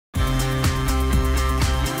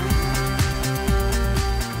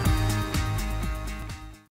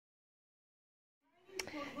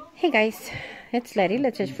Hey guys, it's Letty,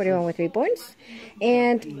 Let's Just 41 with Reborns,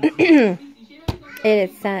 and it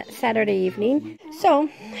is Saturday evening. So,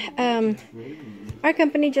 our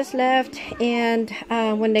company just left, and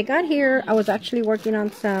when they got here, I was actually working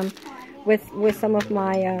on some with some of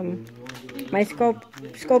my my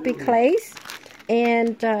Scopy clays,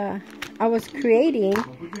 and I was creating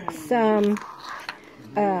some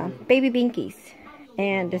baby binkies,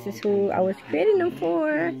 and this is who I was creating them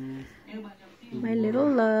for. My little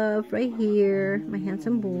love right here, my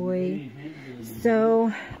handsome boy. So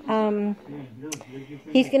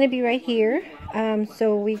he's gonna be right here,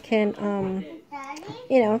 so we can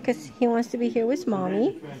you know, because he wants to be here with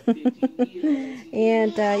mommy.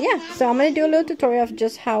 And yeah, so I'm gonna do a little tutorial of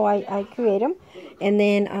just how I create them, and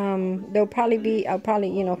then there'll probably be, I'll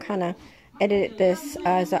probably, you know, kind of edit this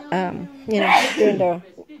as you know, during the,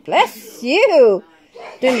 bless you,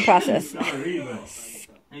 during the process.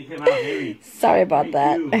 Sorry about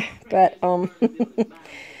that, but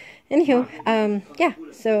anywho, yeah,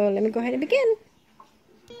 so let me go ahead and begin.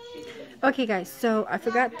 Okay guys, so I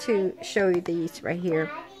forgot to show you these right here.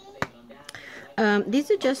 These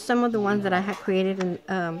are just some of the ones that I had created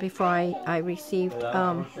in, before I received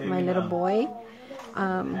my little boy.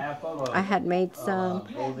 I had made some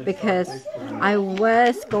because I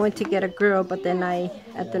was going to get a girl, but then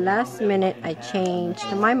at the last minute I changed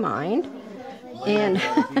my mind. And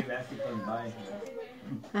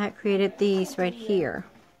I had created these right here.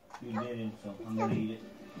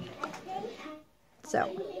 So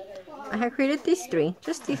I had created these three,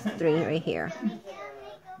 just these three right here.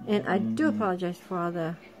 And I do apologize for all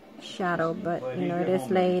the shadow, but you know, it is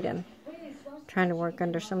late and I'm trying to work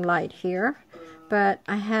under some light here. But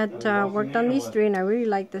I had worked on these three, and I really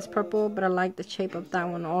like this purple, but I like the shape of that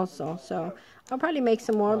one also. So I'll probably make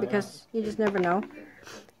some more because you just never know.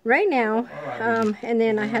 Right now, and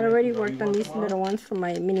then I had already worked on these little ones for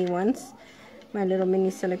my mini ones, my little mini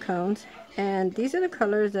silicones, and these are the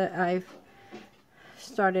colors that I've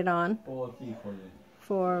started on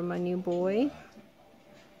for my new boy.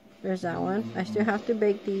 There's that one. I still have to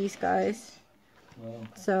bake these guys.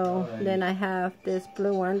 So then I have this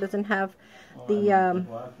blue one, doesn't have the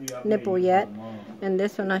nipple yet, and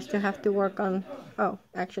this one I still have to work on. Oh,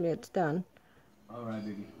 actually it's done.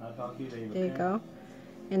 There you go.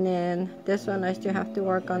 And then this one I still have to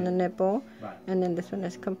work on the nipple, and then this one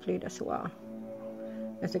is complete as well.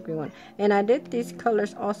 That's a green one. And I did these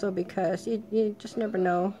colors also because you just never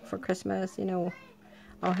know for Christmas, you know,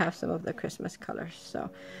 I'll have some of the Christmas colors. So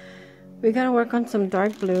we gotta work on some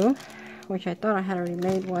dark blue, which I thought I had already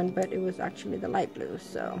made one, but it was actually the light blue.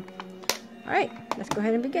 So alright, let's go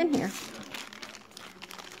ahead and begin here.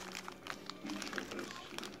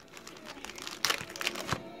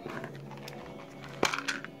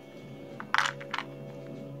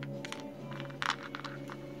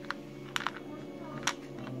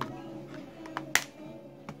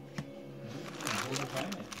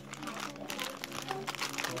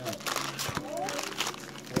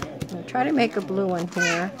 I'll try to make a blue one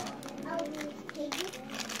here.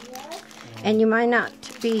 And you might not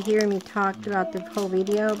be hearing me talk throughout the whole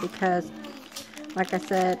video because, like I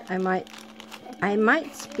said, I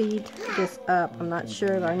might speed this up. I'm not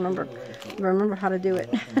sure if I remember how to do it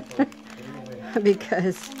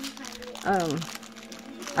because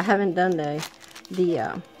I haven't done the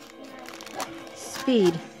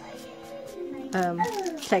speed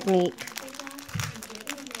technique.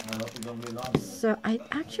 So I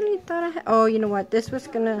actually thought I had, oh, you know what, I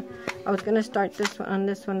was gonna start this one on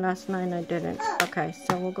this one last night and I didn't. Okay,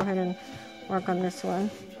 so we'll go ahead and work on this one.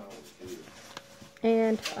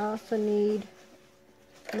 And I also need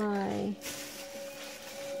my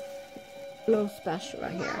little spatula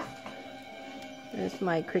here. There's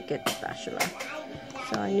my Cricut spatula.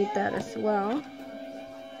 So I need that as well.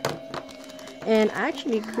 And I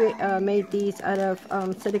actually made these out of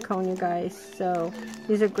silicone, you guys. So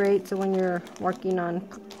these are great. So when you're working on,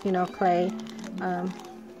 you know, clay.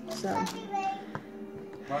 So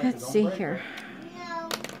let's see here.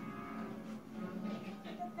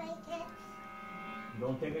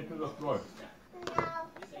 Don't take it to the floor.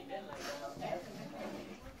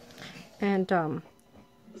 And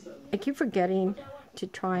I keep forgetting to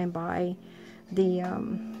try and buy the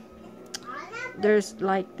there's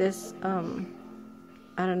like this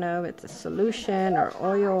I don't know if it's a solution or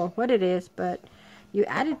oil or what it is, but you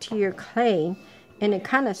add it to your clay and it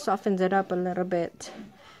kind of softens it up a little bit,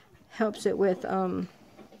 helps it with you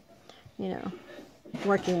know,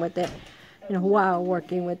 working with it, you know, while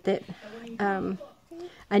working with it.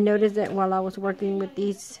 I noticed that while I was working with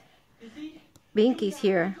these binkies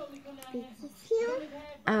here,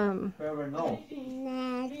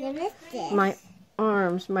 my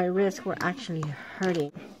arms, my wrists were actually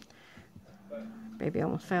hurting. Baby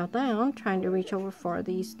almost fell down trying to reach over for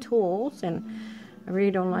these tools, and I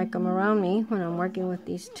really don't like them around me when I'm working with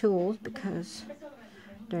these tools because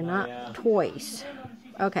they're not toys.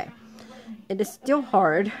 Okay, it is still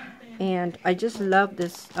hard, and I just love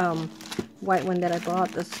this white one that I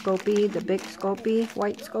bought, the Scoopy, the big Scoopy,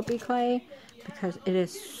 white Scoopy clay, because it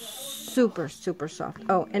is super, super soft.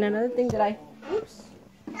 Oh, and another thing that I, oops,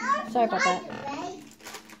 sorry about that.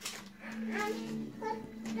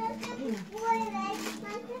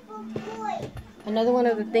 Another one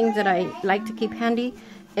of the things that I like to keep handy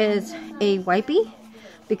is a wipey,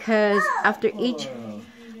 because after each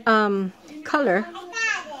color,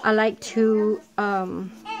 I like to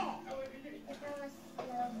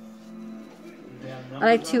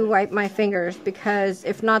wipe my fingers, because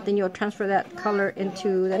if not, then you'll transfer that color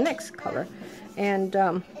into the next color. And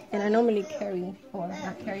I normally carry, or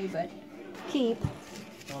not carry, but keep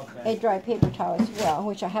a dry paper towel as well,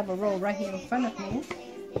 which I have a roll right here in front of me.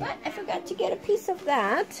 But I forgot to get a piece of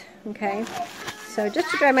that. Okay, so just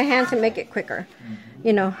to dry my hands and make it quicker,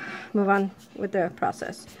 you know, move on with the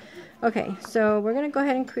process. Okay, so we're gonna go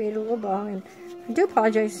ahead and create a little ball, and I do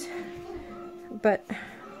apologize, but,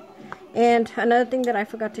 and another thing that I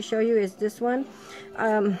forgot to show you is this one.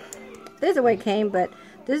 This is the way it came, but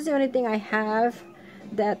this is the only thing I have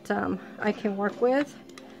that I can work with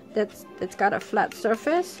that's got a flat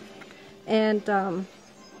surface. And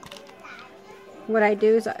what I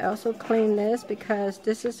do is I also clean this, because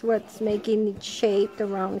this is what's making the shape, the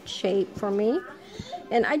round shape for me.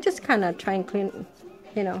 And I just kind of try and clean,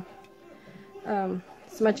 you know,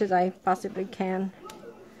 as much as I possibly can.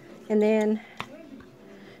 And then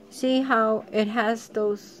see how it has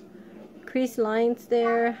those crease lines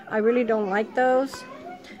there? I really don't like those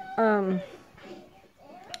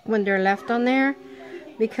when they're left on there,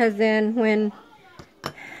 because then when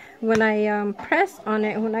I press on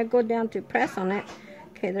it, when I go down to press on it,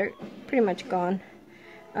 okay, they're pretty much gone.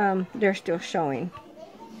 They're still showing.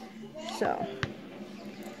 So,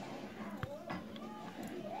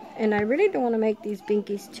 and I really don't want to make these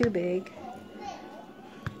binkies too big.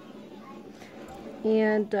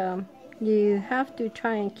 And you have to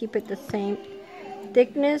try and keep it the same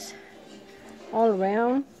thickness all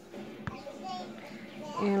around.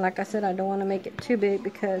 And like I said, I don't want to make it too big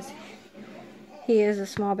because he is a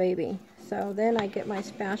small baby. So then I get my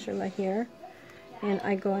spatula here and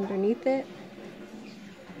I go underneath it,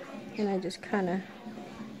 and I just kind of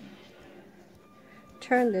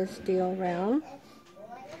turn this deal around,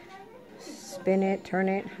 spin it, turn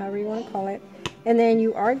it, however you want to call it. And then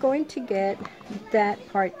you are going to get that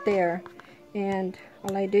part there, and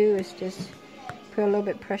all I do is just put a little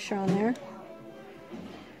bit of pressure on there.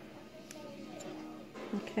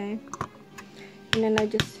 Okay, and then I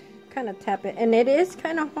just kind of tap it, and it is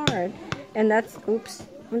kind of hard, and that's, oops,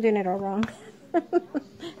 I'm doing it all wrong.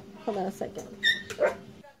 Hold on a second.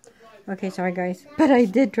 Okay, sorry guys, but I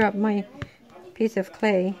did drop my piece of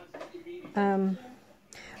clay.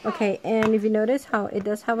 Okay, and if you notice how it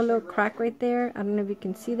does have a little crack right there, I don't know if you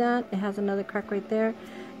can see that, it has another crack right there.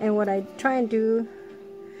 And what I try and do,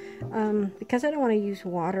 because I don't want to use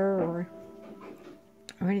water or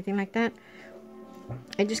anything like that,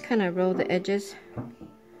 I just kind of roll the edges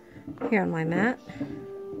here on my mat.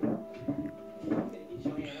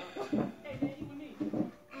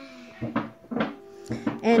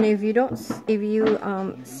 And if you don't, if you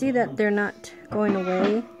see that they're not going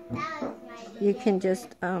away, you can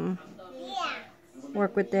just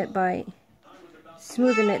work with it by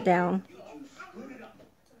smoothing it down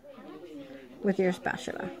with your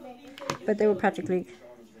spatula. But they were practically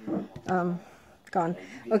gone.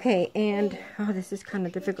 Okay, and oh, this is kind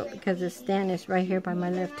of difficult because the stand is right here by my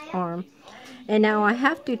left arm. And now I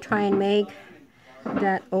have to try and make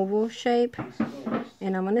that oval shape.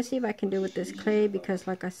 And I'm going to see if I can do it with this clay, because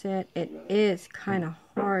like I said, it is kind of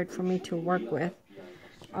hard for me to work with.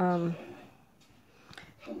 Let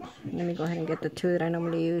me go ahead and get the two that I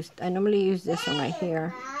normally use. I normally use this one right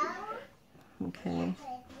here. Okay.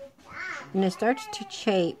 And it starts to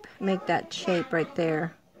shape, make that shape right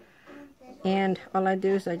there. And all I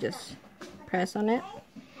do is I just press on it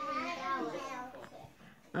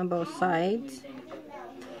on both sides.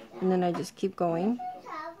 And then I just keep going.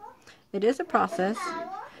 It is a process.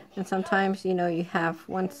 And sometimes, you know, you have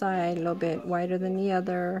one side a little bit wider than the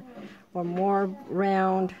other, or more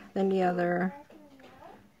round than the other.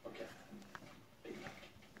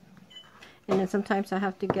 And then sometimes I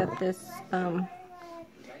have to get this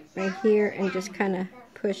right here and just kind of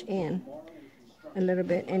push in a little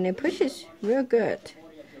bit. And it pushes real good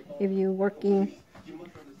if you're working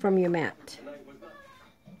from your mat.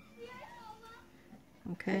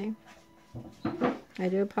 Okay. I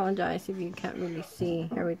do apologize if you can't really see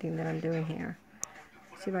everything that I'm doing here.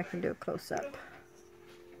 See if I can do a close-up.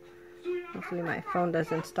 Hopefully my phone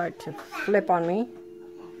doesn't start to flip on me.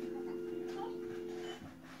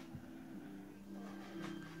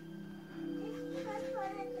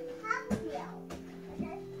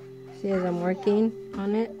 See, as I'm working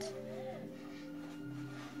on it.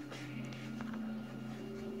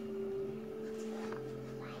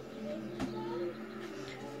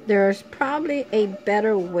 There's probably a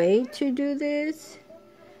better way to do this,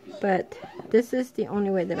 but this is the only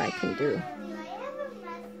way that I can do.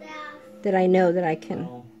 That I know that I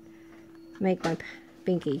can make my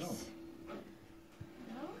binkies.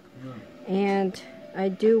 And I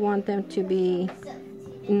do want them to be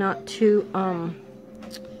not too,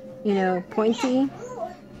 you know, pointy.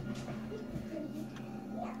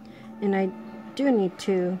 And I do need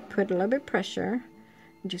to put a little bit of pressure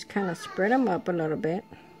and just kind of spread them up a little bit.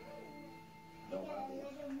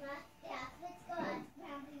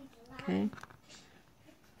 Okay.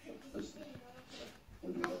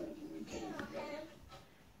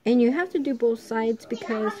 And you have to do both sides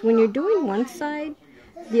because when you're doing one side,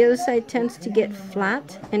 the other side tends to get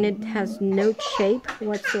flat and it has no shape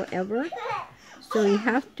whatsoever. So you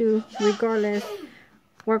have to, regardless,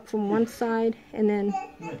 work from one side and then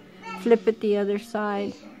flip it the other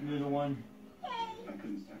side.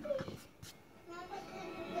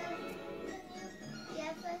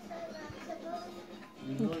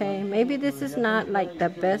 Okay, maybe this is not like the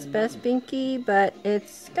best binky, but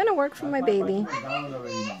it's gonna work for my baby.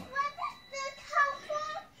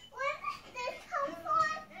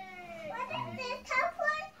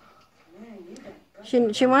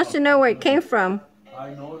 She wants to know where it came from. I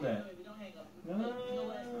know that.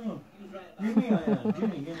 No. Give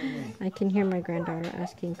me. I can hear my granddaughter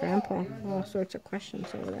asking Grandpa all sorts of questions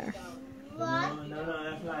over there. No,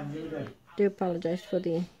 that's not me. Do apologize for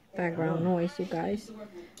the background noise, you guys.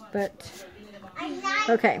 But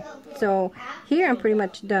okay, so here I'm pretty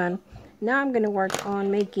much done. Now I'm going to work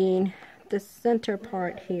on making the center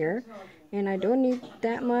part here, and I don't need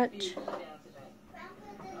that much.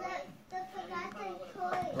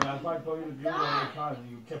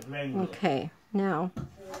 Okay, now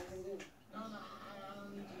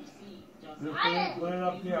put it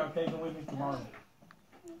up here. I'll take it with me tomorrow.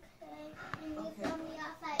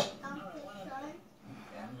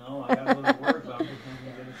 No, I gotta go to work. So I'm just gonna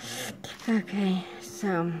get it from there. Okay,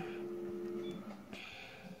 so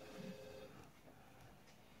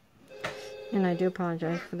and I do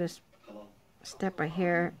apologize for this step right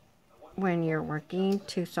here when you're working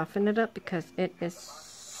to soften it up because it is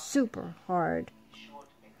super hard.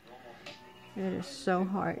 It is so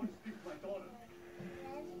hard.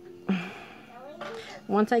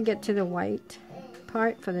 Once I get to the white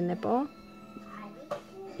part for the nipple,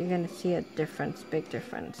 you're going to see a difference, big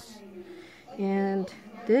difference. And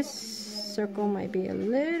this circle might be a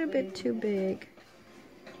little bit too big,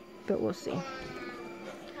 but we'll see.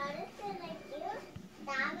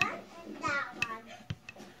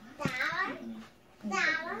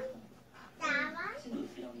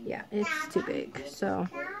 Yeah, it's too big. So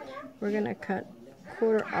we're going to cut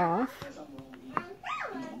quarter off.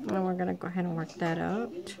 And we're going to go ahead and work that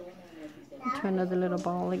out into another little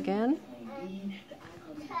ball again.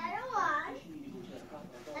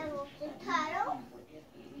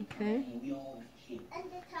 Okay.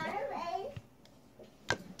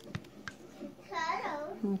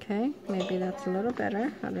 Okay, maybe that's a little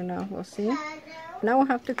better. I don't know. We'll see. Now we'll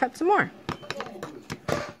have to cut some more.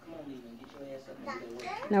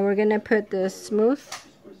 Now we're going to put the smooth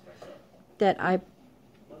that I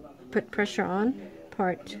put pressure on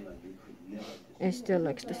part. It still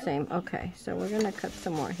looks the same. Okay, so we're going to cut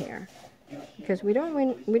some more here because we don't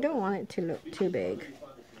want it to look too big.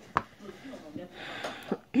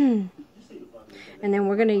 And then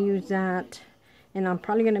we're going to use that, and I'm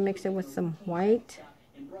probably going to mix it with some white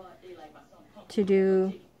to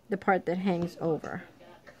do the part that hangs over.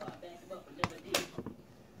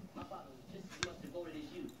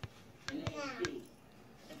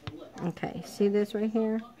 Okay, see this right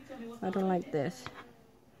here? I don't like this.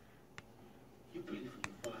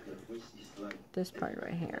 This part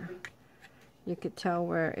right here. You could tell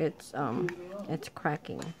where it's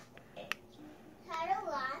cracking.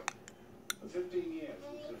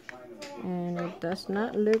 And it does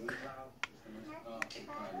not look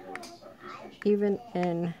even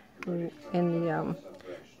in the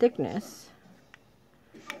thickness.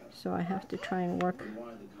 So I have to try and work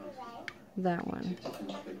that one.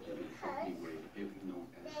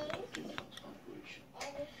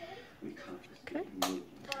 Okay.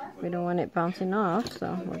 We don't want it bouncing off,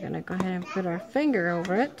 so we're going to go ahead and put our finger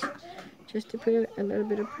over it just to put a little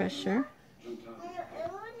bit of pressure.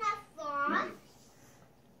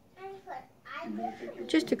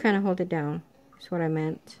 Just to kind of hold it down, is what I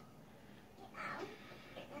meant.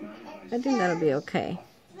 I think that'll be okay.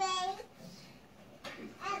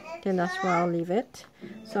 Then that's where I'll leave it.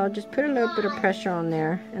 So I'll just put a little bit of pressure on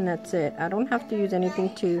there, and that's it. I don't have to use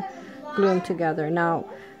anything to glue them together. Now,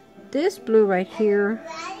 this blue right here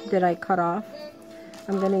that I cut off,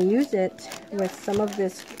 I'm going to use it with some of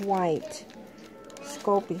this white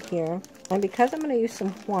Sculpey here. And because I'm going to use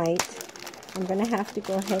some white, I'm going to have to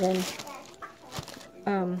go ahead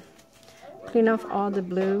and clean off all the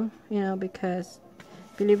blue, you know, because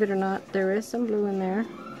believe it or not, there is some blue in there.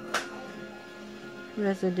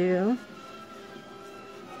 Residue.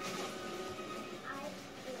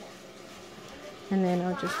 And then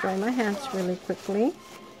I'll just dry my hands really quickly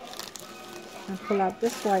and pull out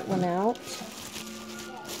this white one out.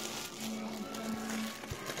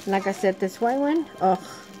 And like I said, this white one, oh,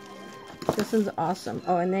 this one's awesome.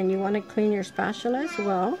 Oh, and then you want to clean your spatula as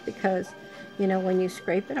well, because you know when you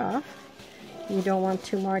scrape it off, you don't want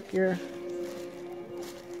to mark your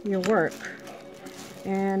work.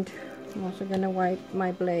 And I'm also going to wipe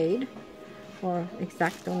my blade or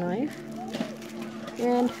X-Acto knife.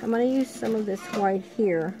 And I'm going to use some of this white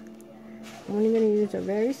here. I'm only going to use a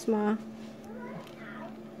very small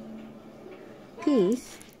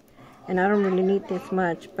piece. And I don't really need this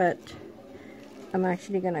much, but I'm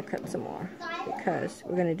actually going to cut some more because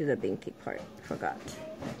we're going to do the binky part. Forgot.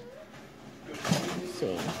 Let's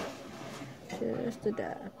see. Just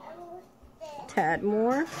a tad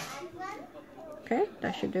more. Okay,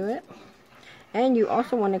 that should do it. And you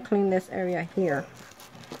also want to clean this area here.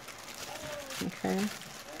 Okay.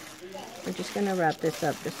 We're just going to wrap this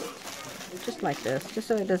up just like this, just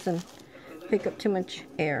so it doesn't pick up too much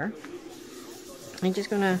air. I'm just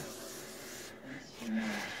going to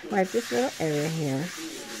wipe this little area here.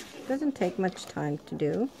 Doesn't take much time to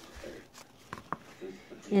do.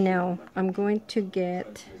 And now I'm going to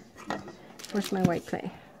get, where's my white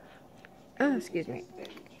clay? Oh, excuse me.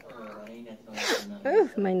 Oh,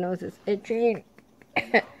 my nose is itching.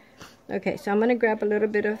 Okay, so I'm going to grab a little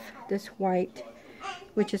bit of this white,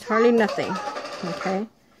 which is hardly nothing, okay?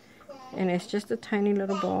 And it's just a tiny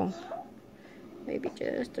little ball. Maybe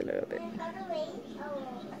just a little bit.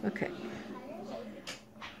 Okay.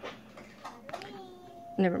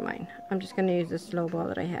 Never mind. I'm just going to use this little ball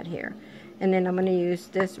that I had here. And then I'm going to use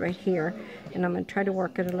this right here. And I'm going to try to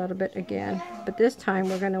work it a little bit again. But this time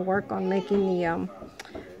we're going to work on making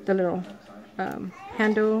the little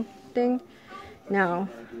handle thing. Now,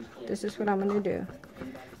 this is what I'm going to do.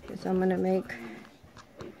 Is I'm going to make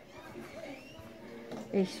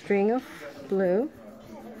a string of blue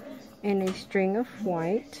and a string of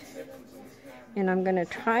white. And I'm going to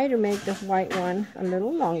try to make the white one a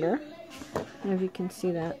little longer. I don't know if you can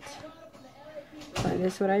see that. But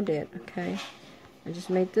this is what I did, okay? I just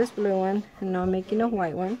made this blue one, and now I'm making a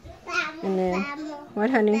white one. And then, what,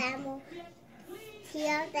 honey?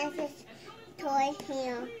 Here, this is toy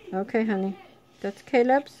here. Okay, honey. That's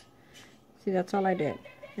Caleb's. See, that's all I did.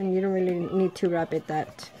 And you don't really need to wrap it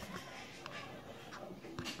that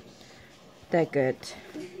good.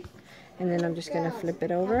 And then I'm just going to flip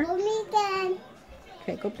it over.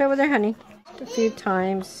 Okay, go play with her, honey. A few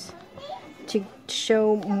times to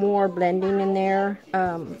show more blending in there.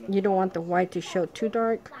 You don't want the white to show too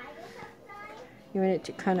dark. You want it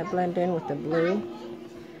to kind of blend in with the blue.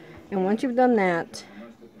 And once you've done that,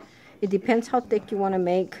 it depends how thick you want to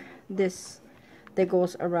make this that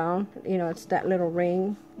goes around. You know, it's that little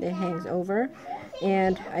ring that hangs over.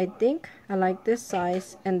 And I think I like this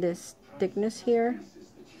size and this thickness here.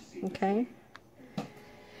 Okay.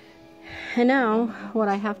 And now what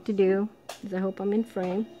I have to do is, I hope I'm in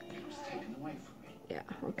frame. Yeah,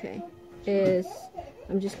 okay. Is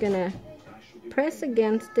I'm just gonna press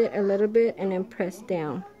against it a little bit and then press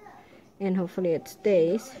down. And hopefully it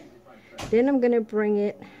stays. Then I'm gonna bring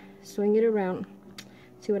it, swing it around.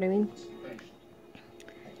 See what I mean?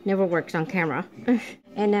 Never works on camera.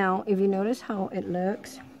 And now, if you notice how it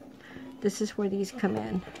looks, this is where these come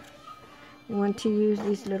in. You want to use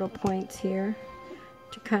these little points here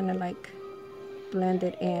to kind of like blend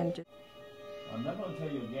it in. I'm not going to tell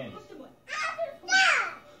you again.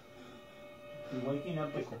 You're waking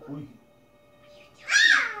up the cucuy.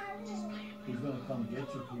 He's going to come get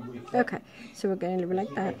you if you wake up. Okay, so we're going to leave it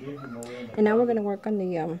like that. And now we're going to work on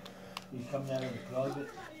the He's coming out of the closet.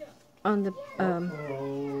 on the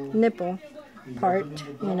nipple part,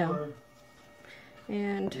 you know.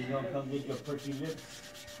 And He's going to come get your perky lips.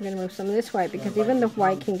 I'm going to move some of this white, because even the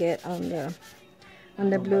white can get on on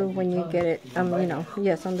the blue when you get it, you know,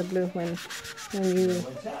 yes, on the blue when you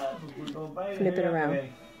flip it around.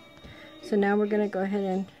 So now we're going to go ahead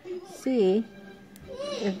and see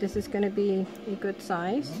if this is going to be a good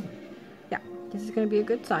size. Yeah, this is going to be a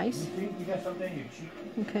good size.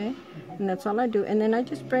 Okay, and that's all I do. And then I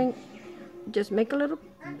just make a little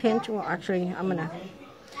pinch. Well, actually,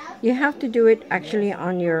 you have to do it actually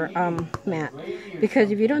on your mat,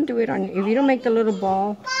 because if you don't do it if you don't make the little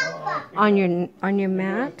ball on your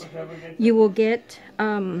mat, you will get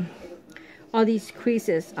all these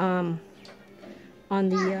creases on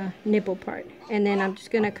the nipple part. And then I'm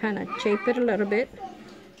just gonna kind of shape it a little bit.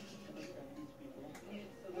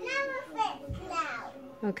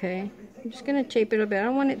 Okay, I'm just gonna shape it a little bit. I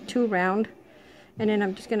don't want it too round. And then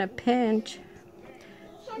I'm just gonna pinch.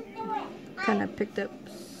 Kind of picked up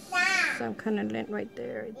some kind of lint right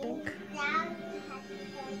there, I think.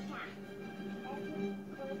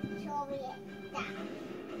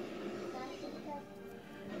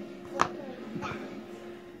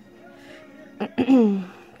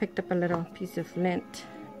 Picked up a little piece of lint,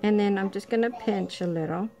 and then I'm just gonna pinch a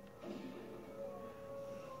little.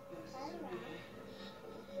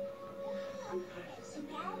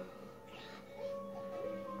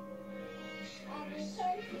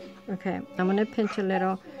 Okay, I'm gonna pinch a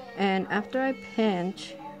little, and after I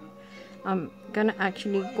pinch, I'm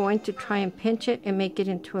going to try and pinch it and make it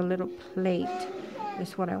into a little plate.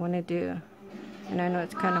 Is what I want to do, and I know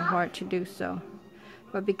it's kind of hard to do so,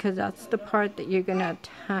 but because that's the part that you're gonna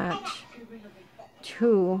attach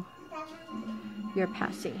to your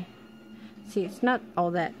passy. See, it's not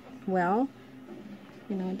all that well,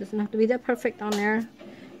 you know, it doesn't have to be that perfect on there.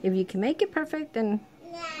 If you can make it perfect, then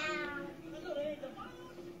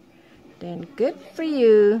good for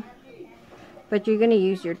you. But you're gonna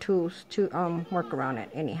use your tools to work around it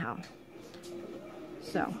anyhow.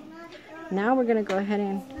 So now we're gonna go ahead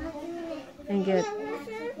and get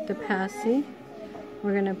the passy.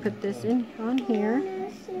 We're gonna put this on here,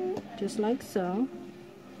 just like so.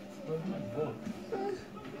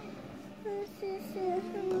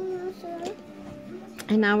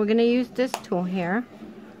 And now we're gonna use this tool here.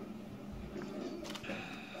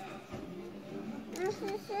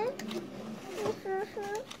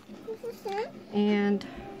 And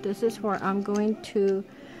this is where I'm going to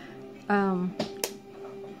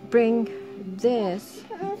bring this,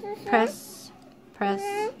 press,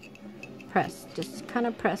 just kind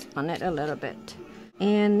of press on it a little bit,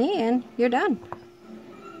 and then you're done.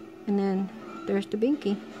 And then there's the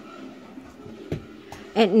binky.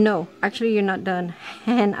 And no, actually you're not done,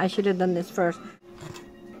 and I should have done this first.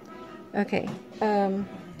 Okay,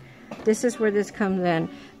 this is where this comes in.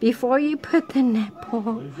 Before you put the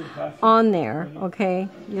nipple on there, okay,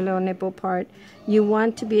 your little nipple part, you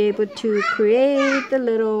want to be able to create the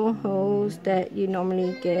little holes that you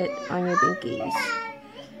normally get on your binkies.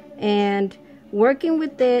 And working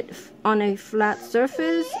with it on a flat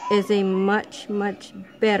surface is a much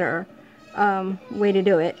better way to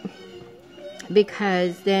do it,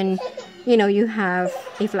 because then, you know, you have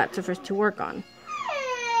a flat surface to work on.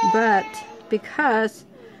 But because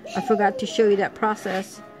I forgot to show you that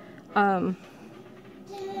process,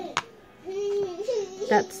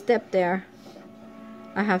 that step there,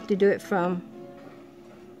 I have to do it from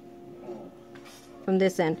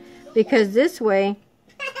this end, because this way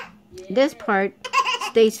this part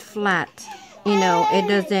stays flat, you know, it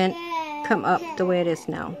doesn't come up the way it is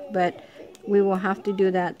now. But we will have to do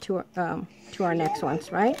that to our next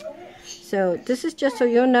ones, right? So this is just so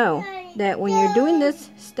you'll know that when you're doing this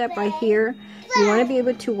step right here, you want to be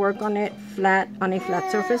able to work on it flat, on a flat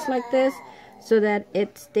surface like this, so that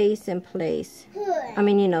it stays in place. I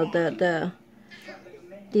mean, you know, the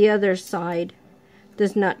other side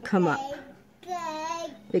does not come up,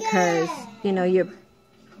 because, you know, you're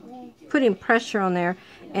putting pressure on there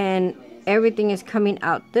and everything is coming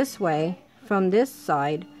out this way from this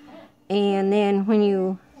side. And then when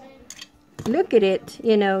you look at it,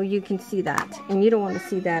 you know, you can see that, and you don't want to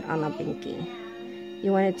see that on a binky.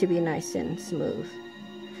 You want it to be nice and smooth.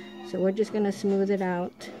 So we're just going to smooth it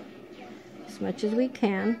out as much as we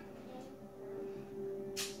can.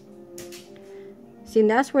 See, and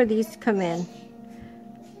that's where these come in.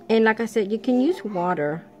 And like I said, you can use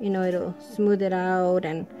water. You know, it'll smooth it out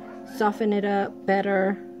and soften it up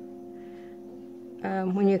better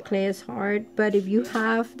when your clay is hard. But if you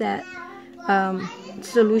have that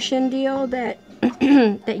solution deal that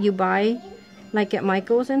that you buy, like at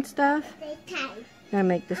Michael's and stuff, I'm gonna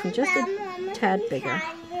make this one just a tad bigger.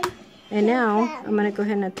 And now I'm gonna go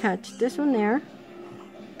ahead and attach this one there.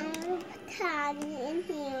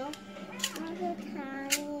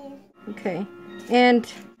 Okay,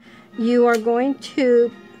 and you are going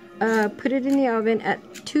to put it in the oven at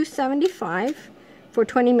 275 for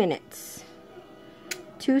 20 minutes.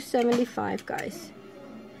 275, guys.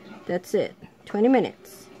 That's it. 20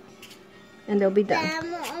 minutes. And they'll be done.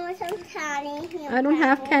 I don't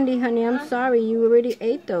have candy, honey. I'm sorry. You already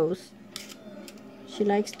ate those. She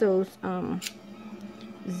likes those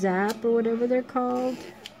Zap or whatever they're called.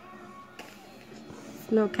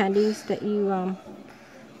 Little candies that you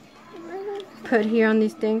put here on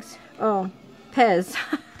these things. Oh, Pez.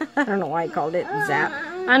 I don't know why I called it Zap.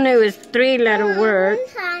 I knew it was 3-letter word.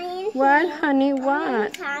 What, honey?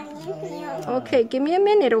 What? Okay, give me a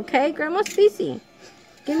minute, okay? Grandma's busy.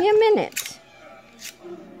 Give me a minute.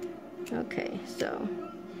 Okay, so.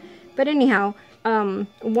 But anyhow,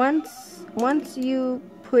 once you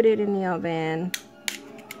put it in the oven,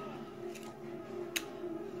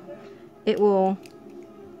 it will,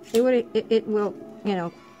 you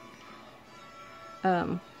know,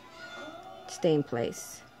 stay in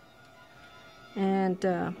place. And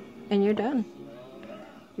you're done.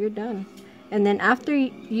 You're done. And then after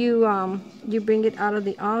you bring it out of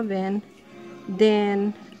the oven,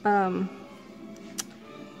 then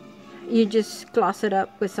you just gloss it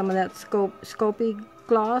up with some of that Sculpey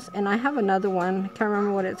gloss. And I have another one. I can't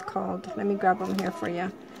remember what it's called. Let me grab them here for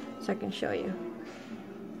you so I can show you.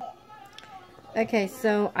 Okay,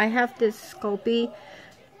 so I have this Sculpey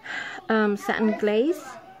satin glaze.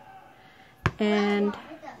 And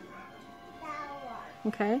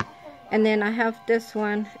okay, and then I have this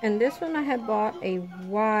one, and this one I had bought a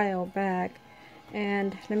while back.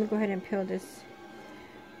 And let me go ahead and peel this.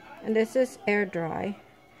 And this is air dry.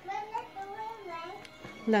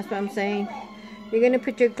 That's what I'm saying. You're gonna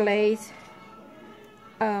put your glaze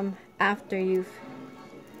after you've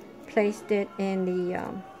placed it in the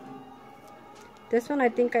this one. I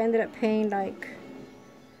think I ended up paying like,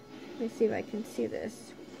 let me see if I can see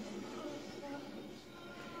this.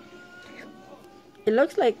 It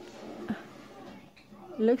looks like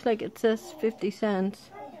it says 50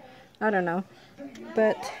 cents. I don't know,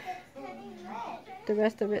 but the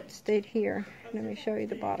rest of it stayed here. Let me show you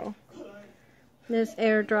the bottle. This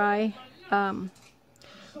air dry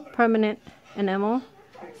permanent enamel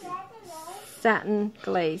satin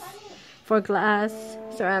glaze for glass,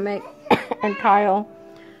 ceramic, and tile.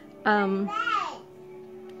 I'm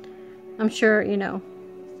sure you know.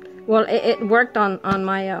 Well, it worked on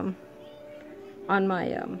my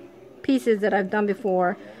pieces that I've done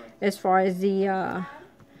before, as far as the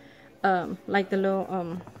like the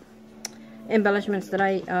little embellishments that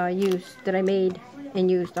I made and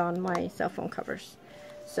used on my cell phone covers.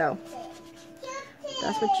 So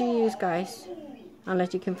that's what you use, guys,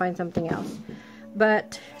 unless you can find something else.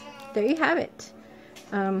 But there you have it.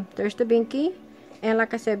 There's the binky, and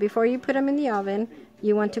like I said, before you put them in the oven,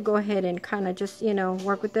 you want to go ahead and kind of just, you know,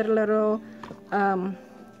 work with it a little, and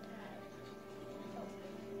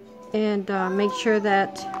make sure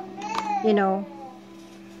that, you know,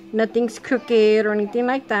 nothing's crooked or anything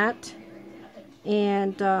like that.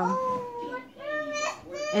 And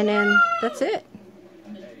then that's it.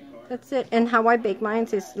 That's it. And how I bake mine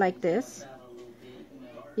is like this.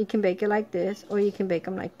 You can bake it like this, or you can bake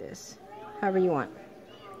them like this, however you want.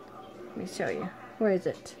 Let me show you. Where is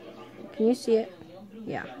it? Can you see it?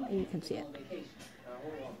 Yeah, you can see it.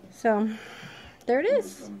 So there it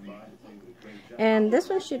is. And this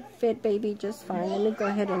one should fit baby just fine. Let me go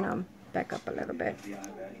ahead and back up a little bit.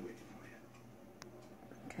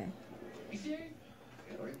 Okay.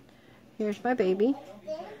 Here's my baby.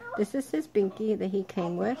 This is his binky that he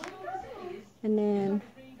came with. And then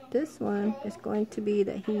this one is going to be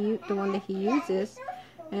the one that he uses,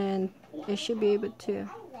 and it should be able to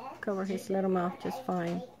cover his little mouth just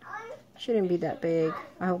fine. Shouldn't be that big.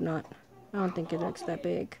 I hope not. I don't think it looks that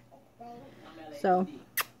big. So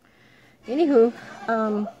anywho,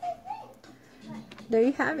 there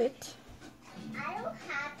you have it.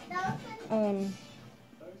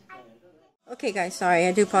 Okay guys, sorry,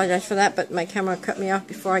 I do apologize for that, but my camera cut me off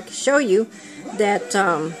before I could show you that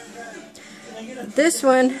this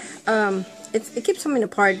one, it keeps coming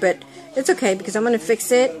apart, but it's okay because I'm going to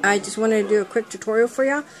fix it. I just wanted to do a quick tutorial for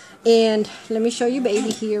you. And let me show you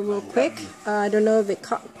baby here real quick. I don't know if it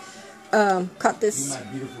caught this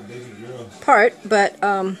part, but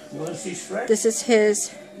this is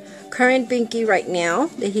his current binky right now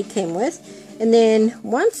that he came with. And then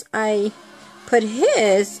once I put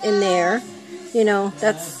his in there, you know,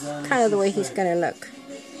 that's kind of the way he's gonna look.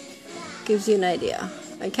 Gives you an idea.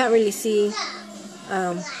 I can't really see,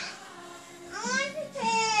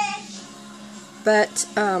 but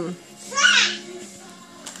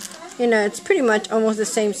you know, it's pretty much almost the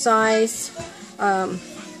same size.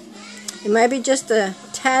 It might be just a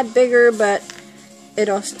tad bigger, but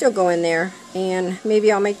it'll still go in there. And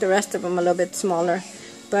maybe I'll make the rest of them a little bit smaller.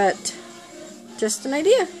 But just an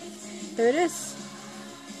idea. There it is.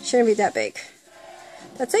 Shouldn't be that big.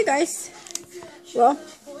 That's it, guys. Well,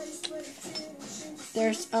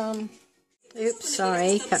 there's oops,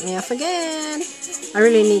 sorry, cut me off again. I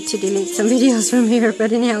really need to delete some videos from here,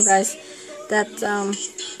 but anyhow, guys, that's the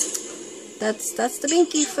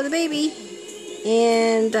binky for the baby,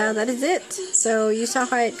 and that is it. So you saw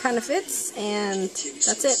how it kind of fits, and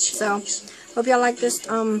that's it. So hope y'all like this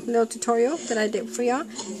little tutorial that I did for y'all,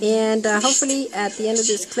 and hopefully at the end of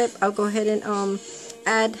this clip I'll go ahead and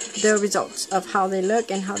add the results of how they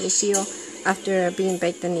look and how they feel after being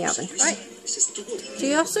baked in the oven. All right,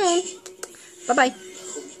 see y'all soon. Bye-bye.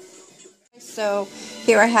 So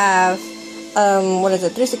here I have, what is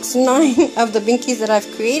it, 369 of the binkies that I've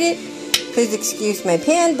created. Please excuse my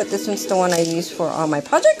pen, but this one's the one I use for all my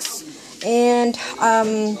projects. And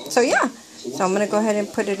so yeah, so I'm going to go ahead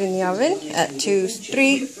and put it in the oven at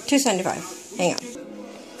 275. Hang on.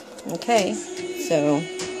 Okay, so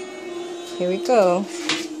here we go.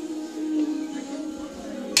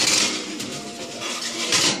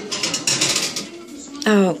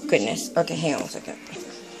 Oh goodness. Okay, hang on a second.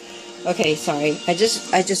 Okay, sorry. I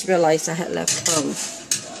just realized I had left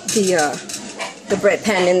the bread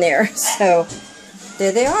pan in there. So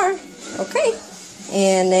there they are. Okay.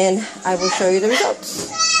 And then I will show you the results.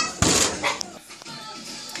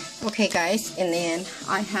 Okay, guys, and then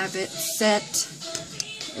I have it set,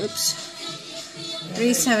 oops,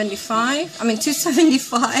 275,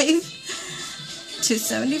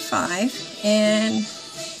 and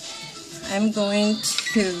I'm going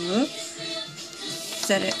to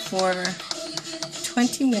set it for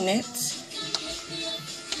 20 minutes.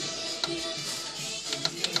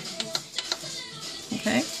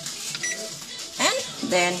 Okay, and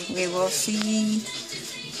then we will see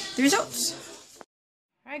the results.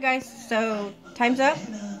 Alright guys, so time's up.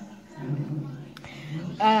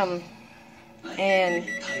 And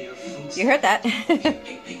you heard that.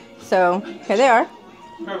 So here they are.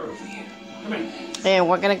 And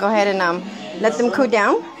we're gonna go ahead and let them cool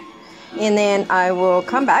down, and then I will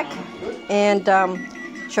come back and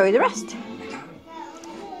show you the rest.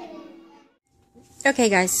 Okay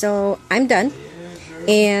guys, so I'm done,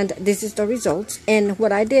 and this is the results. And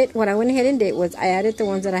what I went ahead and did was I added the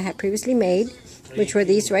ones that I had previously made, which were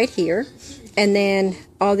these right here, and then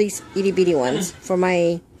all these itty bitty ones for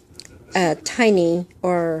my tiny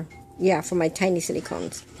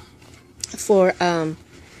silicones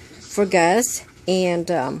for Gus and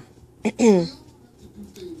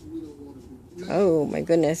oh my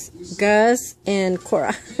goodness, Gus and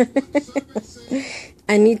Cora.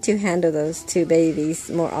 I need to handle those two babies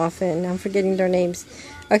more often. I'm forgetting their names.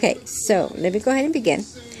 Okay, so let me go ahead and begin.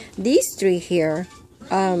 These three here,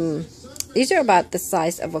 these are about the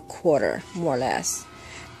size of a quarter, more or less.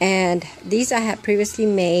 And these I had previously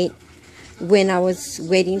made when I was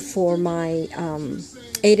waiting for my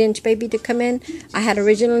 8-inch baby to come in. I had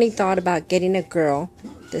originally thought about getting a girl.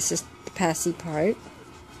 This is the passy part.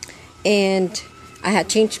 And I had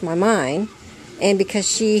changed my mind. And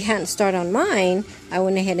because she hadn't started on mine, I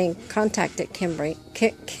went ahead and contacted Kimberly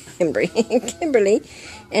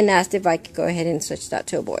and asked if I could go ahead and switch that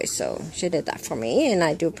to a boy. So she did that for me, and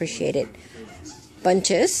I do appreciate it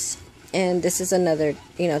bunches. And this is another,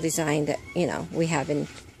 design that, we have in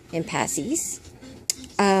Pacifiers.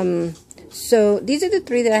 So these are the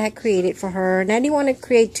three that I had created for her, and I didn't want to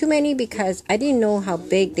create too many because I didn't know how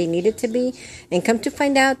big they needed to be. And come to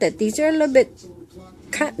find out that these are a little bit,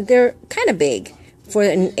 they're kind of big for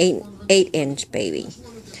an 8-inch baby.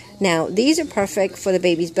 Now these are perfect for the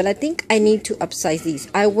babies, but I think I need to upsize these.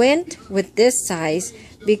 I went with this size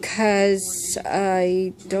because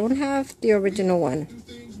I don't have the original one.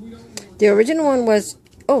 The original one was,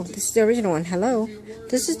 oh, this is the original one. Hello.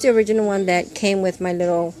 This is the original one that came with my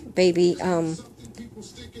little baby,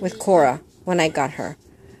 with Cora when I got her.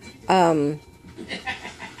 And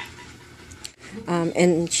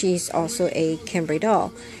she's also a Cambry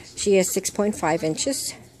doll. She is 6.5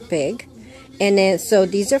 inches big. And then, so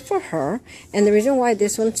these are for her. And the reason why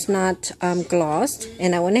this one's not glossed,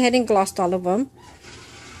 and I went ahead and glossed all of them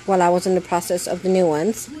while I was in the process of the new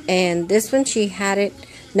ones. And this one, she had it,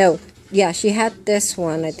 no, yeah, she had this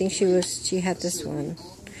one. I think she had this one.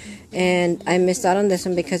 And I missed out on this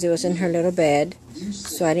one because it was in her little bed.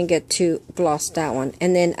 So I didn't get to gloss that one.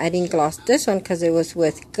 And then I didn't gloss this one because it was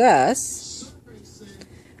with Gus.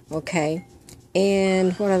 Okay.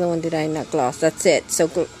 And what other one did I not gloss? That's it. So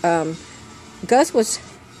Gus was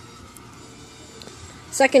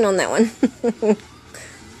second on that one.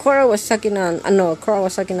 Cora was sucking on, no, Cora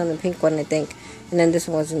was sucking on the pink one, I think. And then this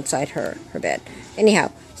one was inside her bed.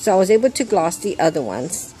 Anyhow, so I was able to gloss the other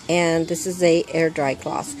ones. And this is a air dry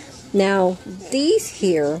gloss. Now, these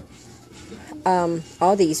here,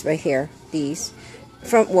 all these right here, these,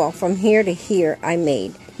 from here to here, I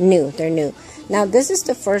made new. They're new. Now, this is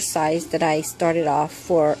the first size that I started off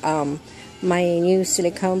for my new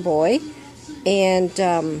silicone boy. And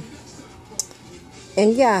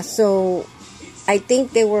yeah, so I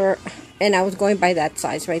think they were, and I was going by that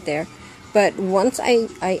size right there. But once I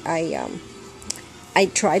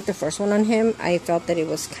tried the first one on him, I felt that it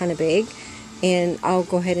was kind of big. And I'll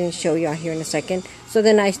go ahead and show y'all here in a second. So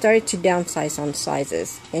then I started to downsize on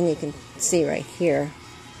sizes. And you can see right here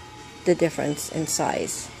the difference in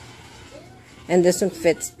size. And this one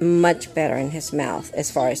fits much better in his mouth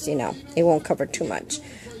as far as, you know, it won't cover too much.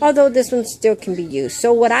 Although this one still can be used.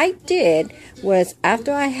 So what I did was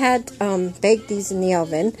after I had baked these in the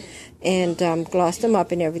oven and glossed them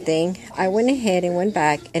up and everything, I went ahead and went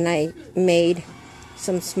back and I made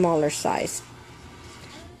some smaller size.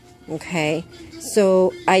 Okay,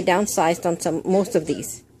 so I downsized on most of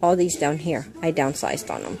these, all these down here, I downsized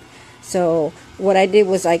on them. So what I did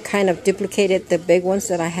was I kind of duplicated the big ones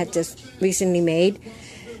that I had just recently made,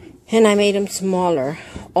 and I made them smaller.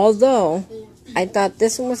 Although I thought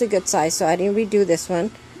this one was a good size, so I didn't redo this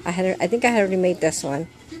one. I think I had already made this one,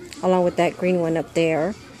 along with that green one up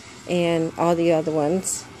there, and all the other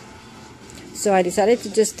ones. So I decided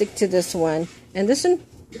to just stick to this one, and this one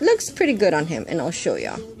looks pretty good on him, and I'll show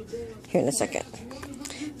y'all here in a second.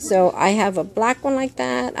 So I have a black one like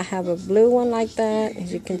that. I have a blue one like that.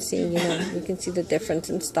 As you can see, you know, you can see the difference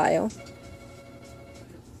in style.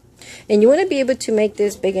 And you want to be able to make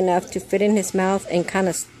this big enough to fit in his mouth and kind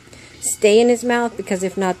of stay in his mouth, because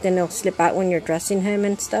if not, then it'll slip out when you're dressing him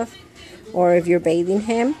and stuff, or if you're bathing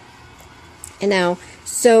him. And now,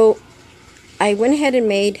 so I went ahead and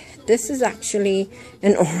made, this is actually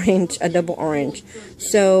an orange, a double orange.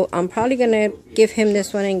 So I'm probably going to give him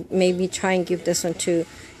this one and maybe try and give this one to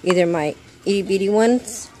either my itty bitty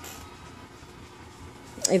ones,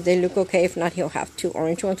 if they look okay. If not, he'll have two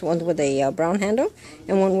orange ones, one with a brown handle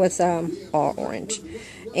and one with all orange.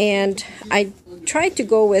 And I tried to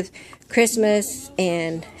go with Christmas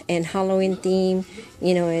and Halloween theme,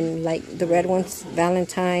 you know, and like the red ones,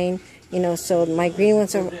 Valentine, you know. So my green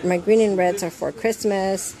ones are, my green and reds are for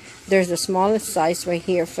Christmas. There's the smallest size right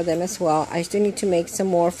here for them as well. I still need to make some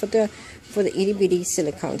more for the itty bitty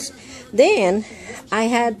silicones. Then I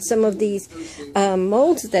had some of these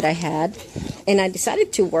molds that I had, and I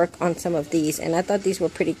decided to work on some of these, and I thought these were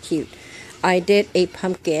pretty cute. I did a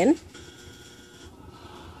pumpkin.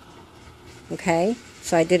 Okay,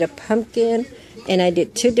 so I did a pumpkin, and I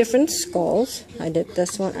did two different skulls. I did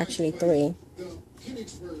this one, actually three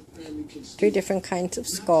different kinds of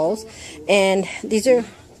skulls. And these are,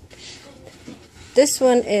 this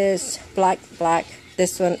one is black.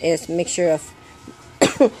 This one is mixture of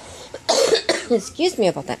excuse me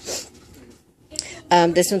about that.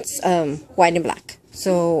 This one's white and black.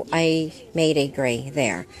 So I made a gray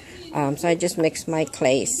there. So I just mixed my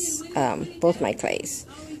clays, both my clays,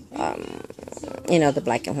 you know, the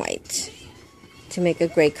black and white, to make a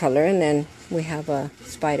gray color. And then we have a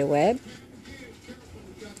spider web.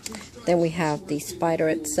 Then we have the spider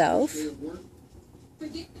itself.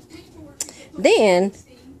 Then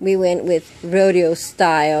we went with rodeo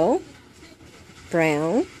style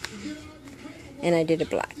brown, and I did a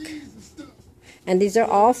black. And these are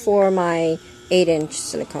all for my 8-inch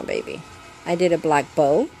silicone baby. I did a black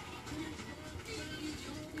bow.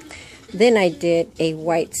 Then I did a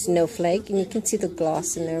white snowflake, and you can see the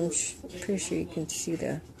gloss in there. I'm pretty sure you can see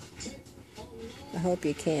the, I hope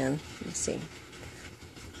you can. Let me see.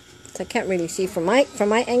 So I can't really see from my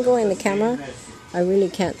angle in the camera. I really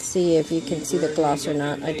can't see if you can see the gloss or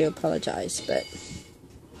not. I do apologize, but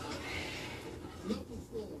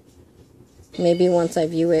maybe once I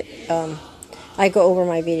view it, I go over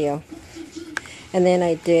my video. And then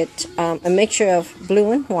I did a mixture of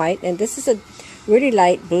blue and white, and this is a really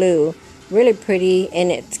light blue, really pretty,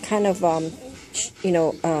 and it's kind of you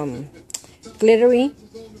know, glittery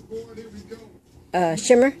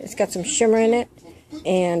shimmer. It's got some shimmer in it.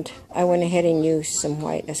 And I went ahead and used some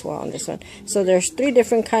white as well on this one. So there's three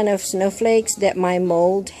different kind of snowflakes that my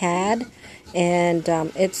mold had, and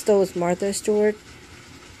it's those Martha Stewart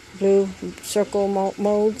blue circle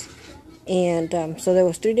molds. And so there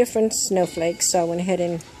was three different snowflakes. So I went ahead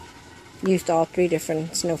and used all three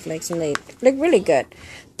different snowflakes, and they look really good.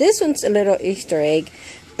 This one's a little Easter egg,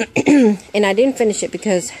 and I didn't finish it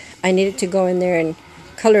because I needed to go in there and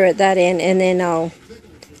color it that in, and then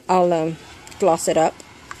I'll gloss it up.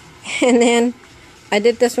 And then I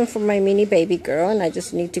did this one for my mini baby girl, and I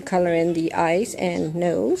just need to color in the eyes and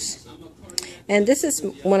nose. And this is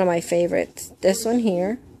one of my favorites. This one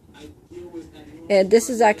here. And this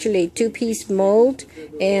is actually a 2-piece mold,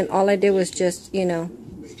 and all I did was just, you know,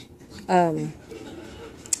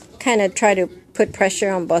 kind of try to put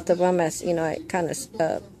pressure on both of them, as you know, I kind of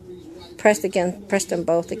pressed them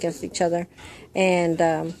both against each other,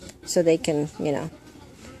 and so they can, you know,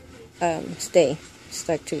 stay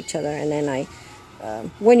stuck to each other. And then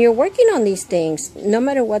when you're working on these things, no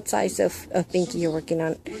matter what size of binky you're working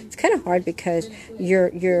on, it's kind of hard because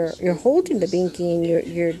you're holding the binky and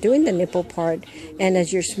you're doing the nipple part, and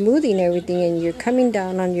as you're smoothing everything and you're coming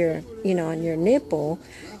down on your, you know, on your nipple,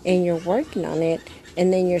 and you're working on it,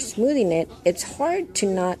 and then you're smoothing it, it's hard to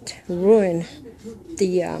not ruin the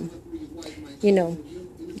you know,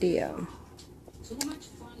 the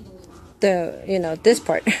you know, this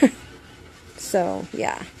part. So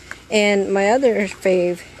yeah. And my other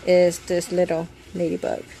fave is this little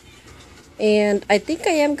ladybug. And I think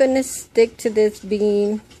I am going to stick to this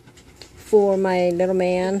bean for my little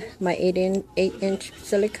man, my 8-inch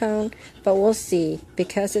silicone. But we'll see,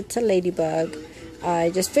 because it's a ladybug. I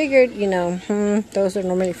just figured, you know, those are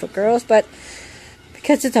normally for girls. But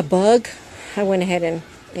because it's a bug, I went ahead and,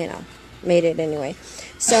 you know, made it anyway.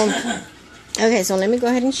 So, okay, so let me go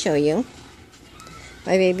ahead and show you.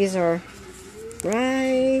 My babies are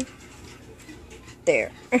right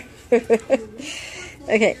there.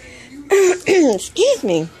 Okay. Excuse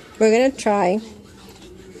me. We're gonna try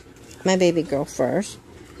my baby girl first,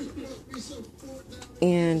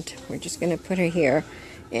 and we're just gonna put her here,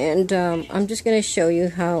 and I'm just gonna show you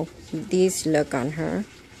how these look on her.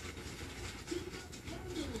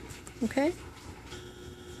 Okay.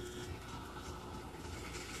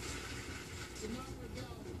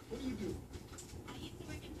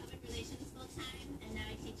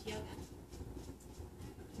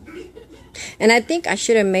 And I think I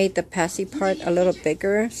should have made the passy part a little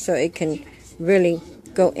bigger so it can really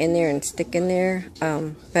go in there and stick in there.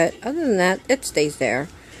 But other than that, it stays there.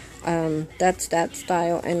 That's that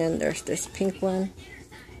style. And then there's this pink one.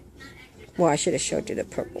 Well, I should have showed you the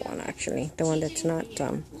purple one, actually. The one that's not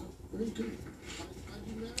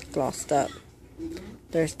glossed up.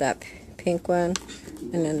 There's that pink one.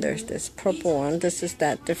 And then there's this purple one. This is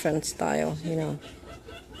that different style, you know.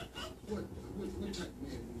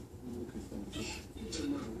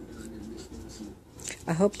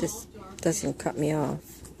 I hope this doesn't cut me off.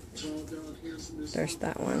 There's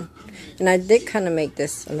that one. And I did kind of make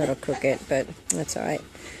this a little crooked, but that's alright.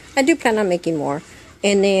 I do plan on making more.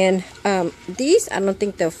 And then these, I don't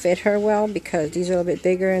think they'll fit her well because these are a little bit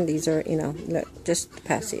bigger, and these are, you know, look, just the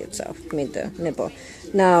passy itself. I mean, the nipple.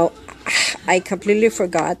 Now, I completely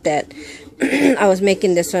forgot that I was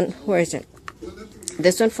making this one. Where is it?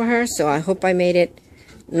 This one for her. So I hope I made it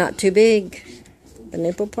not too big. The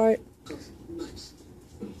nipple part.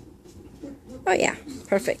 Oh yeah,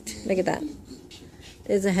 perfect. Look at that.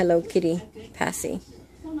 There's a Hello Kitty passy.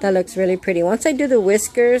 That looks really pretty. Once I do the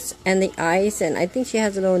whiskers and the eyes, and I think she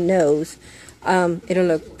has a little nose, it'll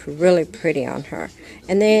look really pretty on her.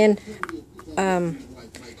 And then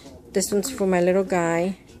this one's for my little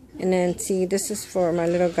guy. And then see, this is for my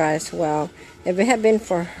little guy as well. If it had been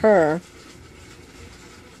for her,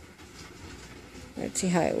 let's see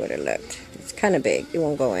how it would have looked. It's kind of big. It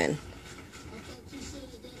won't go in.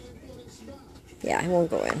 Yeah, it won't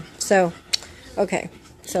go in. So, okay.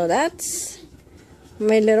 So that's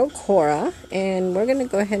my little Cora. And we're going to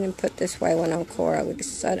go ahead and put this white one on Cora.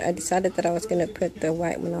 I decided that I was going to put the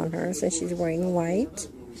white one on her since she's wearing white.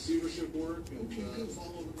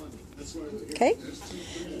 Okay.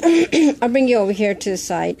 I'll bring you over here to the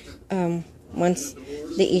side once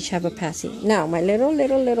they each have a passy. Now, my little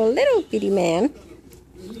bitty man,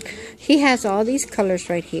 he has all these colors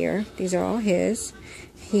right here. These are all his.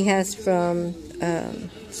 He has from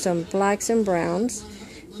some blacks and browns,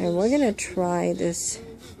 and we're gonna try this.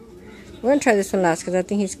 We're gonna try this one last because I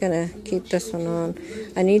think he's gonna keep this one on.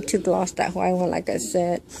 I need to gloss that white one, like I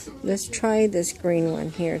said. Let's try this green one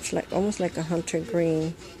here. It's like almost like a hunter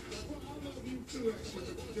green.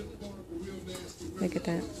 Look at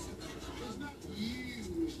that.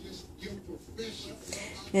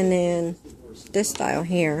 And then this style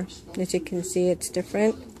here, as you can see, it's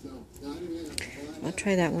different. I'll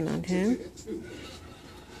try that one on him.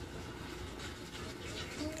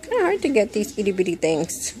 Kind of hard to get these itty bitty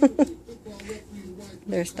things.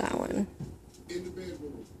 There's that one.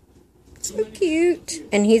 So cute.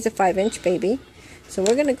 And he's a 5-inch baby. So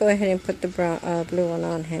we're going to go ahead and put the brown, blue one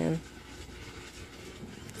on him.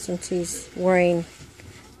 Since he's wearing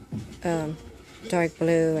dark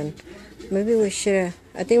blue. And maybe we should have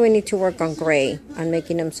I think we need to work on gray, on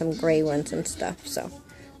making them some gray ones and stuff. So,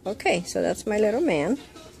 okay, so that's my little man.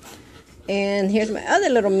 And here's my other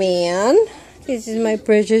little man. This is my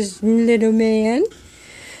precious little man.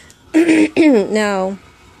 Now,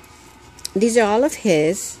 these are all of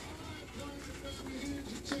his.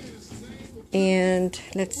 And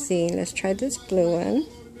let's see, let's try this blue one.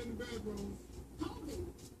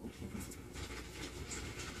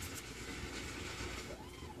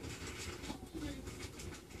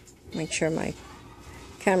 Make sure my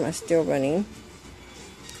camera's still running.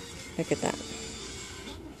 Look at that.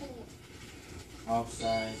 Off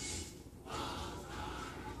size.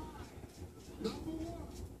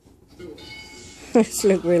 These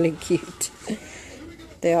look really cute.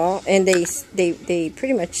 They all, and they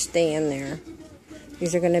pretty much stay in there.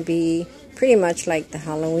 These are going to be pretty much like the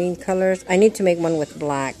Halloween colors. I need to make one with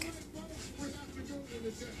black.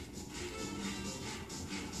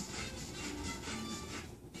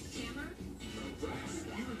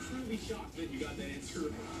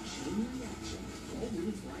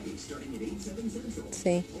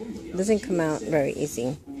 See, it doesn't come out very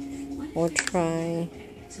easy. We'll try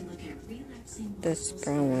this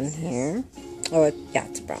brown one here. Oh, yeah,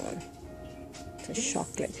 it's a brown one. It's a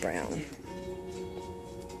chocolate brown.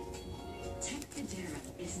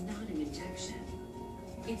 Is not an injection.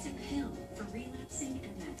 It's a pill for relapsing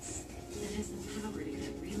MS that has the power to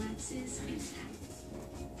cut relapses in half.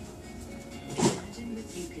 Imagine what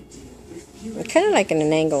you could do with fewer. I'm kind of like in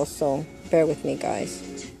an angle, so bear with me, guys.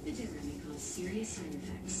 Tecfidera may cause serious side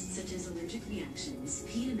effects such as allergic reactions,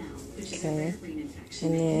 P&L, which is a rare brain infection,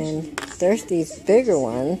 And then there's these bigger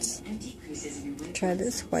ones. Try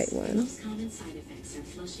this white one. Most common side effects are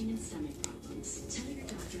flushing and stomach problems. Tell your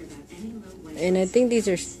doctor about any low white. And I think these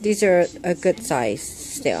are a good size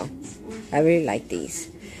still. I really like these.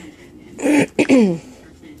 And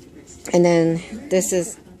then this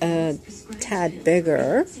is a tad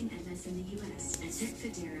bigger.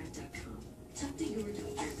 Talk to your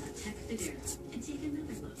doctor about Tecfidera and take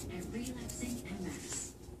another look at relapsing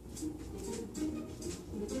MS.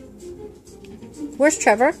 Where's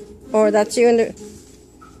Trevor? Or that's you in the...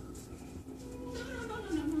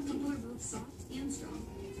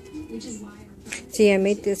 See, I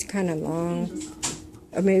made this kind of long.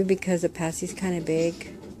 Or maybe because the Passy's kind of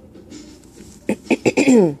big.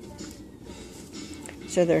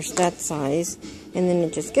 So there's that size. And then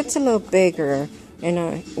it just gets a little bigger.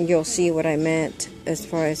 And you'll see what I meant as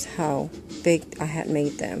far as how big I had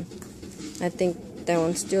made them. I think that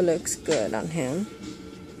one still looks good on him.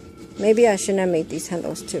 Maybe I shouldn't have made these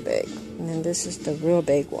handles too big. And then this is the real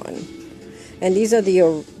big one. And these are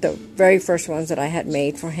the very first ones that I had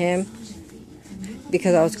made for him.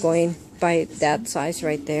 Because I was going by that size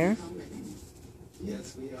right there.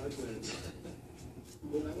 Yes, we are twins.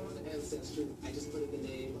 When I went on the ancestry, I just put in the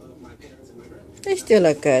name of my parents and my grandparents. They still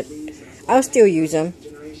look good. I'll still use them.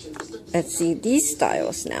 Let's see these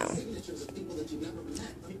styles now.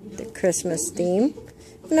 The Christmas theme.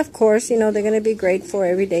 And of course, you know, they're going to be great for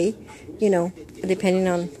every day, you know, depending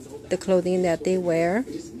on the clothing that they wear.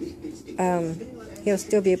 He'll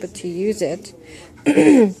still be able to use it.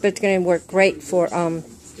 But it's going to work great for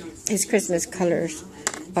his Christmas colors,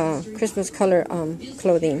 Christmas color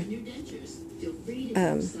clothing.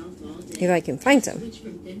 If I can find some.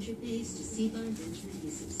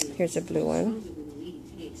 Here's a blue one.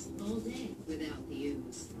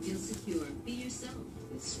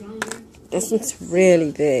 This one's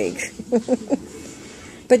really big.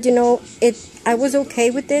 But you know, I was okay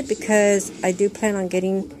with it because I do plan on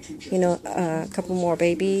getting, you know, a couple more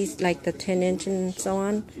babies, like the 10-inch and so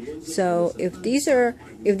on. So if these are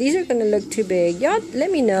going to look too big, y'all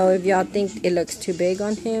let me know if y'all think it looks too big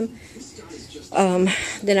on him.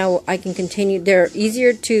 Then I can continue. They're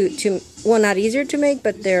easier well, not easier to make,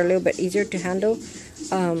 but they're a little bit easier to handle.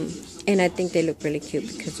 And I think they look really cute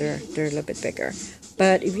because they're a little bit bigger.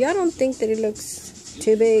 But if y'all don't think that it looks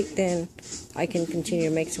too big, then I can continue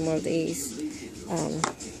to make some more of these.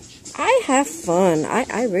 I have fun.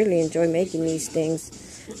 I really enjoy making these things.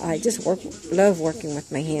 I just love working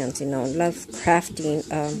with my hands, you know, love crafting,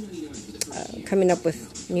 coming up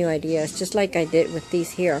with new ideas, just like I did with these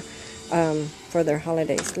here for their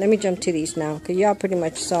holidays. Let me jump to these now, because y'all pretty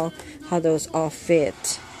much saw how those all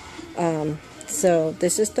fit. So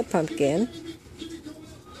this is the pumpkin.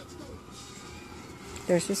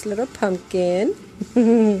 There's this little pumpkin.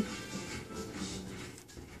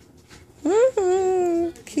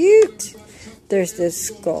 Cute. There's this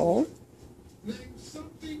skull.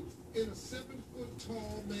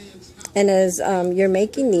 And as you're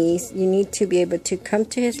making these, you need to be able to come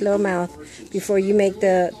to his little mouth before you make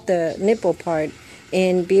the nipple part.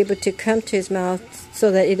 and be able to come to his mouth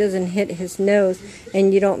so that it doesn't hit his nose,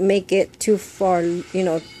 and you don't make it too far,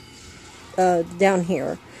 down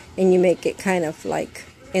here, and you make it kind of like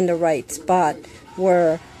in the right spot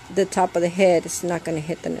where the top of the head is not going to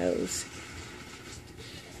hit the nose.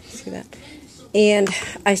 See that? And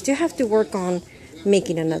I still have to work on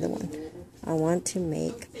making another one. I want to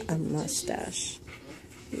make a mustache.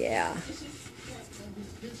 Yeah.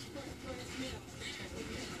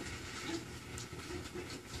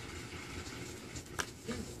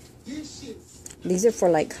 These are for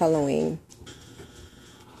like Halloween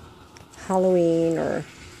or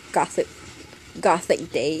Gothic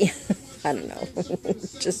day. I don't know.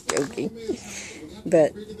 Just joking.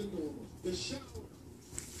 But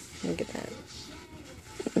look at that.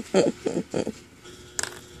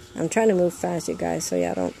 I'm trying to move fast, you guys, so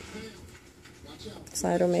I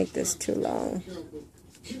don't make this too long.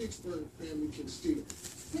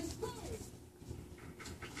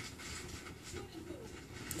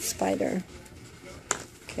 Spider.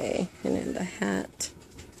 Okay, and then the hat.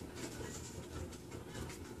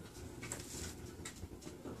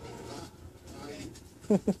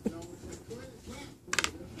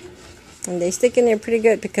 And they stick in there pretty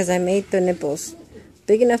good because I made the nipples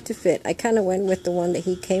big enough to fit. I kind of went with the one that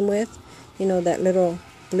he came with, that little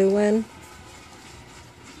blue one.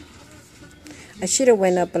 I should have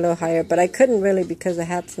went up a little higher, but I couldn't really because the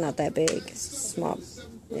hat's not that big. It's small,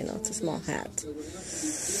 it's a small hat.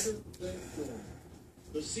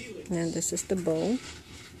 And this is the bow.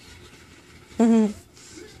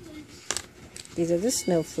 These are the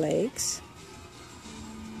snowflakes.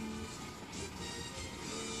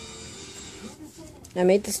 I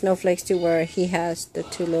made the snowflakes to where he has the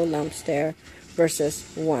 2 little lumps there versus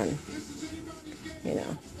 1,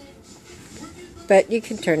 But you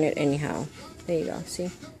can turn it anyhow. There you go. See,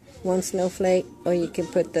 1 snowflake, or you can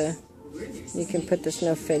put the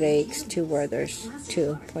snowflakes to where there's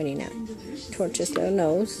 2 pointing out towards his little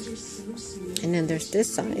nose. And then there's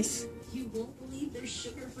this size.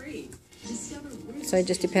 So it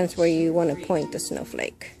just depends where you want to point the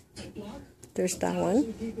snowflake. There's that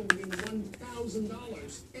one.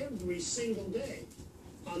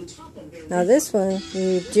 Now this one,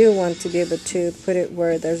 you do want to be able to put it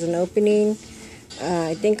where there's an opening.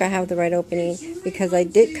 I think I have the right opening because I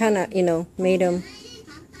did kind of, made him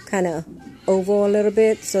kind of oval a little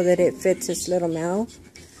bit so that it fits his little mouth.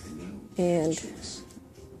 And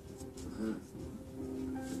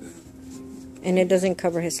it doesn't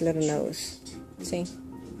cover his little nose. See?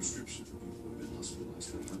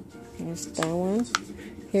 Here's that one.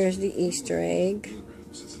 Here's the Easter egg.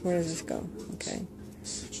 Where does this go? Okay.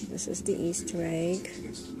 This is the Easter egg.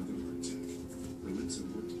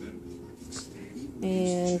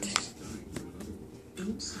 And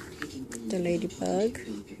the ladybug.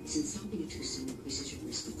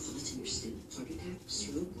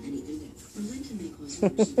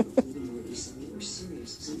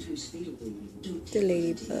 The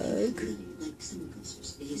ladybug.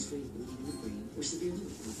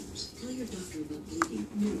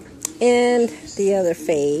 And the other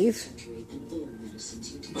fave.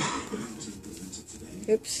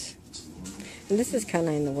 Oops. And this is kind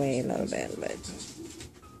of in the way a little bit, but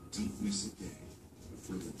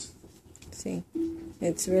see,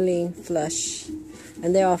 it's really flush,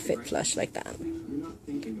 and they all fit flush like that.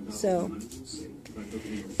 So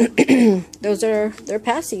they're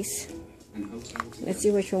passies. Let's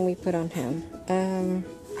see which one we put on him.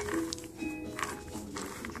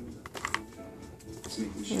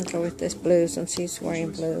 I'll go with this blue since he's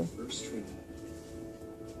wearing blue.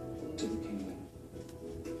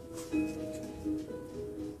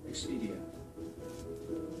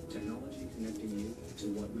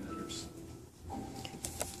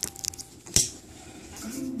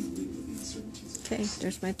 Okay,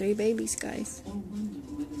 there's my 3 babies, guys.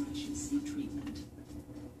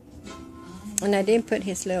 And I didn't put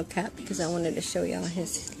his little cap because I wanted to show y'all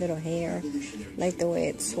his little hair. Like the way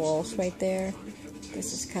it swirls right there.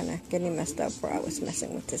 This is kind of getting messed up where I was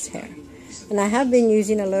messing with his hair. And I have been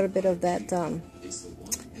using a little bit of that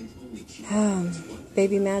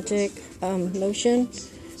Baby Magic lotion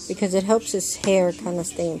because it helps his hair kind of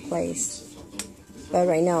stay in place. But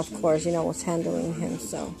right now, of course, I was handling him,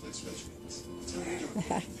 so.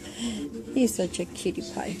 He's such a cutie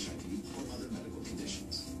pie.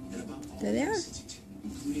 There they are.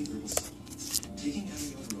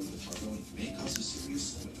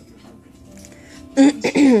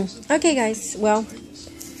 Okay, guys. Well,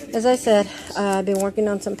 as I said, I've been working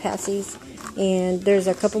on some passies, and there's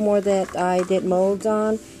a couple more that I did molds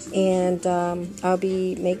on, and I'll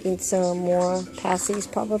be making some more passies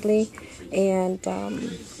probably. And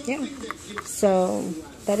yeah, so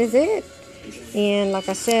that is it. And like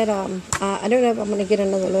I said, I don't know if I'm going to get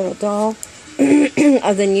another little doll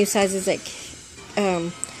of the new sizes that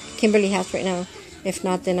Kimberly has right now. If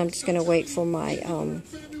not, then I'm just going to wait for my 10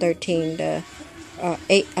 to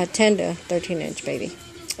 13 inch baby.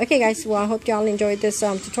 Okay guys, well I hope y'all enjoyed this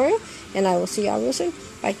tutorial, and I will see y'all real soon.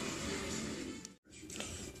 Bye.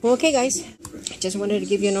 Well, okay guys, I just wanted to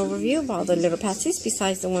give you an overview of all the little Patsies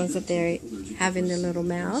besides the ones that they have in their little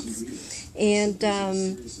mouths. And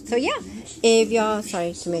so yeah, if y'all,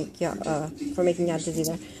 sorry to make y'all for making y'all dizzy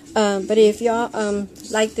there, but if y'all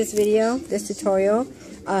like this video, this tutorial,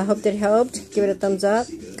 I hope that it helped. Give it a thumbs up,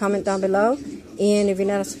 comment down below, and if you're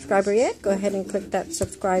not a subscriber yet, go ahead and click that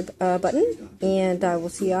subscribe button, and we'll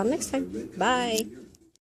see y'all next time. Bye.